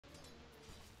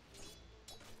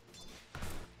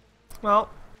Well,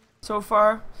 so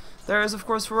far, there is of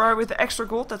course Ferrari with the extra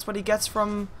gold. That's what he gets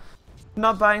from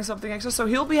not buying something extra. So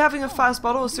he'll be having a fast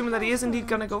bottle, assuming that he is indeed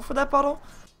gonna go for that bottle.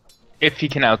 If he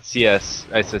can out CS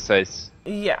ice.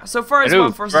 Yeah, so far it's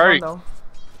 1 versus 1 though.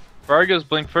 Ferrari goes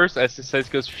blink first, ice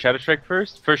goes for Shadow Strike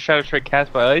first. First Shadow Strike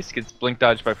cast by Ice gets blink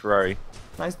dodged by Ferrari.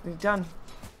 Nicely done.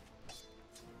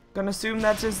 Gonna assume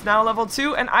that's just now level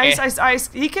 2, and Ice,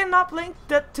 he cannot blink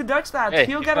that to dodge that. Yeah,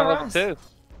 He'll get a rest. So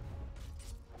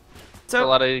that's a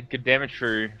lot of good damage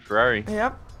for Ferrari.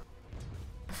 Yep.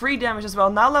 Free damage as well.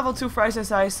 Now level 2 for Ice.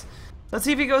 Let's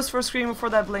see if he goes for a Scream before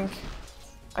that blink.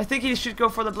 I think he should go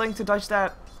for the blink to dodge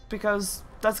that, because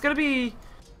that's gonna be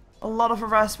a lot of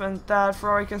harassment that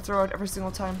Ferrari can throw out every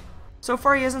single time. So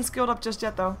far he hasn't skilled up just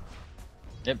yet though.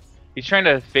 Yep. He's trying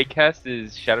to fake cast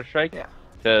his Shadow Strike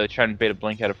to try and bait a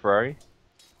blink out of Ferrari.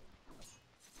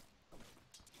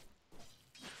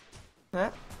 Yeah.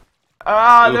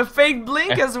 Ah, the fake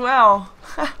blink as well.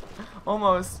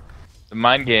 Almost. The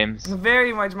mind games.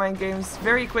 Very much mind games.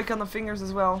 Very quick on the fingers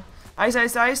as well.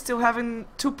 Ice still having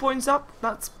 2 points up.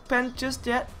 Not spent just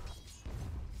yet.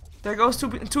 There goes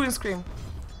two in Scream.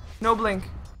 No blink.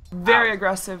 Very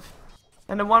aggressive.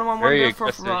 And the 1-1-1 there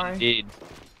for Ferrari. Indeed.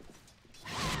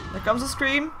 There comes a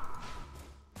Scream.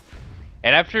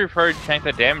 And after Ferrari tanked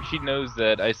that damage, he knows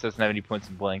that Ice doesn't have any points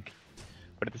in blink.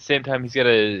 But at the same time, he's got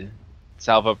a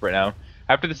salve up right now.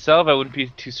 After the salve, I wouldn't be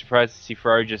too surprised to see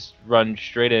Ferrari just run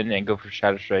straight in and go for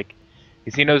Shadow Strike.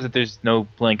 Because he knows that there's no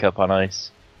blink up on Ice.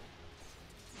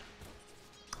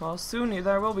 Well, soon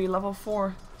there will be level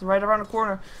 4. It's right around the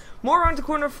corner. More around the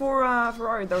corner for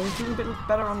Ferrari though. He's doing a bit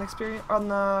better on experience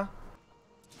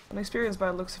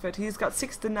by the looks of it. He's got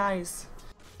 6 denies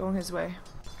going his way.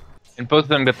 And both of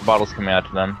them got the bottles coming out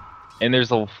to them. And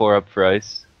there's level 4 up for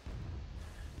Ice.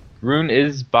 Rune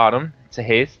is bottom. It's a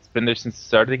haste. It's been there since the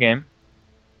start of the game.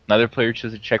 Another player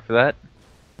chose to check for that.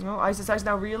 No, Ice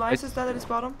now realizes that it is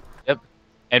bottom. Yep.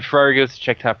 And Ferrari goes to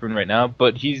check top Rune right now,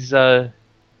 but he's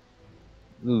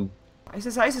ooh. Ice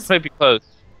is might be close.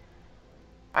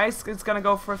 Ice is gonna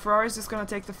go for it. Ferrari's just gonna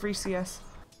take the free CS.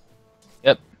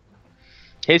 Yep.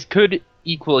 Haste could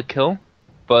equal a kill,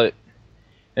 but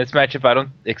in this matchup I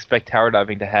don't expect tower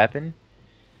diving to happen.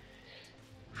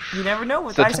 You never know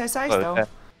with Ice though.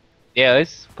 Yeah,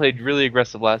 Ice played really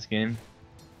aggressive last game.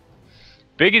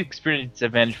 Big experience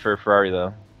advantage for Ferrari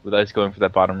though, with Ice going for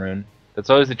that bottom rune. That's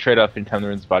always a trade-off in time the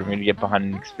rune's bottom rune to get behind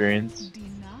in experience.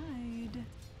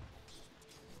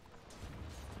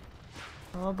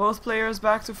 Well, both players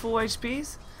back to full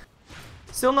HPs.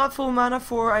 Still not full mana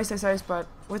for Ice, but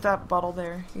with that bottle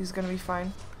there, he's gonna be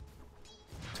fine.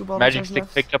 2 bottles Magic Stick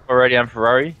left. picked up already on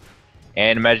Ferrari,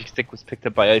 and Magic Stick was picked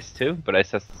up by Ice too, but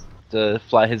Ice has to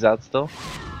fly his out still.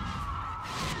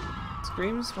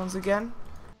 Screams once again.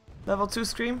 Level 2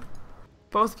 Scream.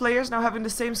 Both players now having the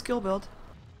same skill build.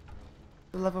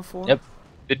 The level 4. Yep.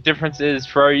 The difference is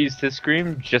Ferrari used his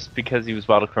Scream just because he was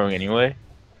bottle crowing anyway.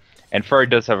 And Ferrari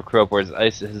does have a crow up, whereas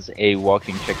Ice is a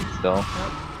walking chicken still.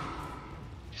 Yep.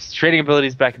 Just trading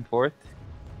abilities back and forth.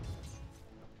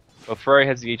 But Ferrari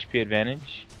has the HP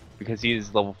advantage because he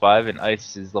is level 5 and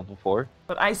Ice is level 4.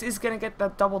 But Ice is gonna get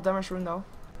that double damage rune though.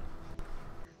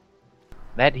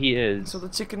 That he is. So the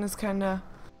chicken is kinda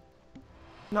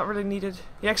not really needed.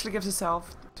 He actually gives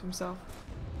himself to himself.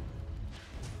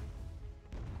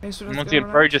 Once again,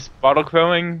 Ferrari just bottle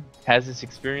crowing, has this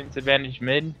experience advantage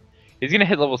mid. He's gonna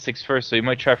hit level 6 first, so he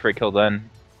might try for a kill then.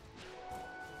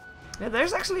 Yeah,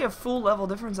 there's actually a full level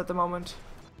difference at the moment.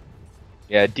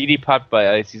 Yeah, DD popped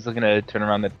by Ice. He's looking to turn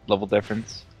around that level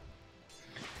difference.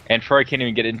 And Ferrari can't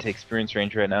even get into experience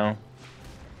range right now.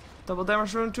 Double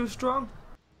damage rune too strong.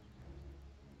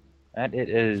 That it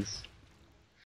is.